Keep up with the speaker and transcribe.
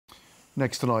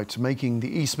Next tonight, making the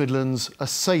East Midlands a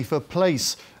safer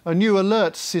place. A new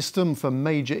alert system for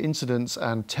major incidents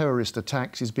and terrorist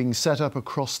attacks is being set up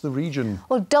across the region.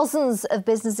 Well, dozens of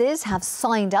businesses have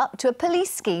signed up to a police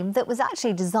scheme that was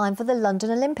actually designed for the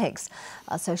London Olympics.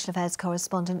 Our social affairs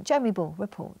correspondent Jeremy Ball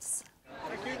reports.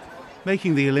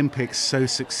 Making the Olympics so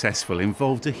successful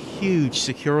involved a huge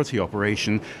security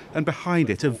operation and behind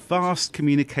it a vast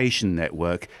communication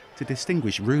network to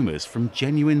distinguish rumours from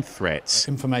genuine threats.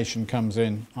 Information comes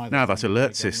in. Now that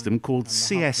alert system called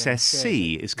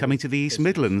CSSC is coming to the East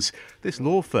Midlands. This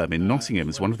law firm in Nottingham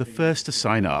is one of the first to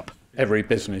sign up. Every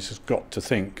business has got to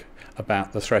think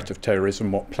about the threat of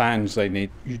terrorism, what plans they need.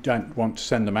 You don't want to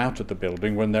send them out of the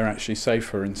building when they're actually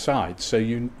safer inside. So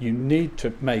you need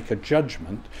to make a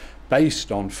judgment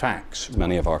based on facts.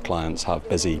 Many of our clients have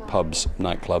busy pubs,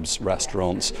 nightclubs,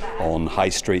 restaurants on high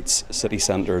streets, city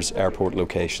centres, airport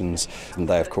locations, and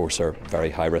they of course are very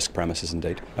high risk premises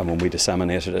indeed. And when we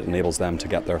disseminate it, it enables them to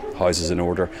get their houses in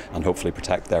order and hopefully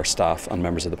protect their staff and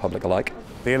members of the public alike.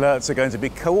 The alerts are going to be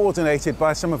coordinated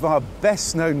by some of our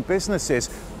best known businesses: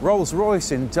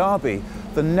 Rolls-Royce in Derby,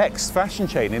 the Next fashion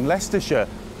chain in Leicestershire,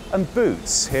 and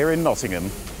Boots here in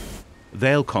Nottingham.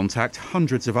 They'll contact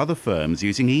hundreds of other firms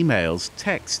using emails,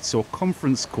 texts or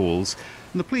conference calls,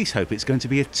 and the police hope it's going to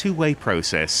be a two-way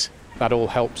process. That all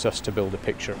helps us to build a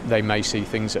picture. They may see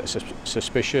things that are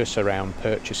suspicious around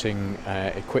purchasing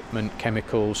equipment,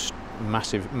 chemicals,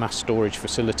 massive mass storage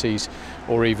facilities,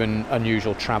 or even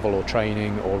unusual travel or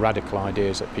training or radical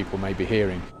ideas that people may be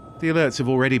hearing. The alerts have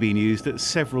already been used at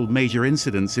several major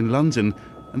incidents in London,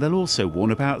 and they'll also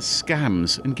warn about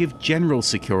scams and give general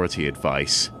security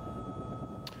advice.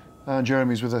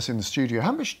 Jeremy's with us in the studio.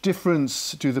 How much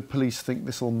difference do the police think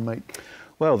this will make?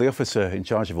 Well, the officer in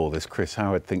charge of all this, Chris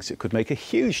Howard, thinks it could make a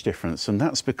huge difference, and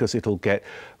that's because it'll get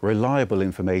reliable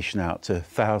information out to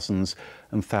thousands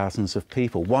and thousands of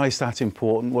people. Why is that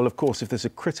important? Well, of course, if there's a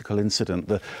critical incident,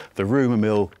 the rumour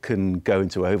mill can go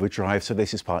into overdrive, so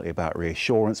this is partly about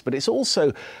reassurance, but it's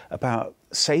also about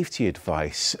safety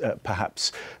advice,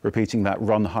 perhaps repeating that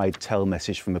run, hide, tell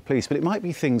message from the police. But it might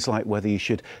be things like whether you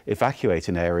should evacuate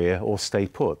an area or stay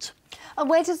put. And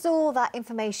where does all that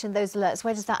information, those alerts,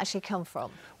 where does that actually come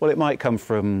from? Well, it might come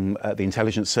from the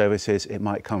intelligence services, it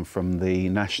might come from the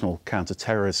National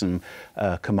Counter-Terrorism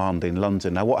Command in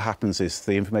London. Now, what happens is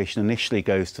the information initially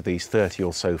goes to these 30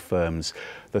 or so firms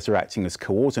that are acting as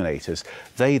coordinators.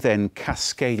 They then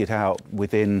cascade it out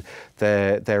within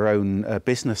their own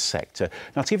business sector.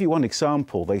 Now, to give you one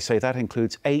example, they say that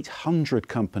includes 800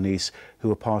 companies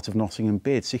who are part of Nottingham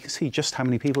Bid. So you can see just how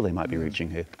many people they might be reaching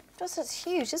here. That's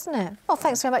huge, isn't it? Well,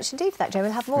 thanks very much indeed for that, Joe.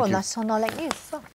 We'll have more on that on our late news as well.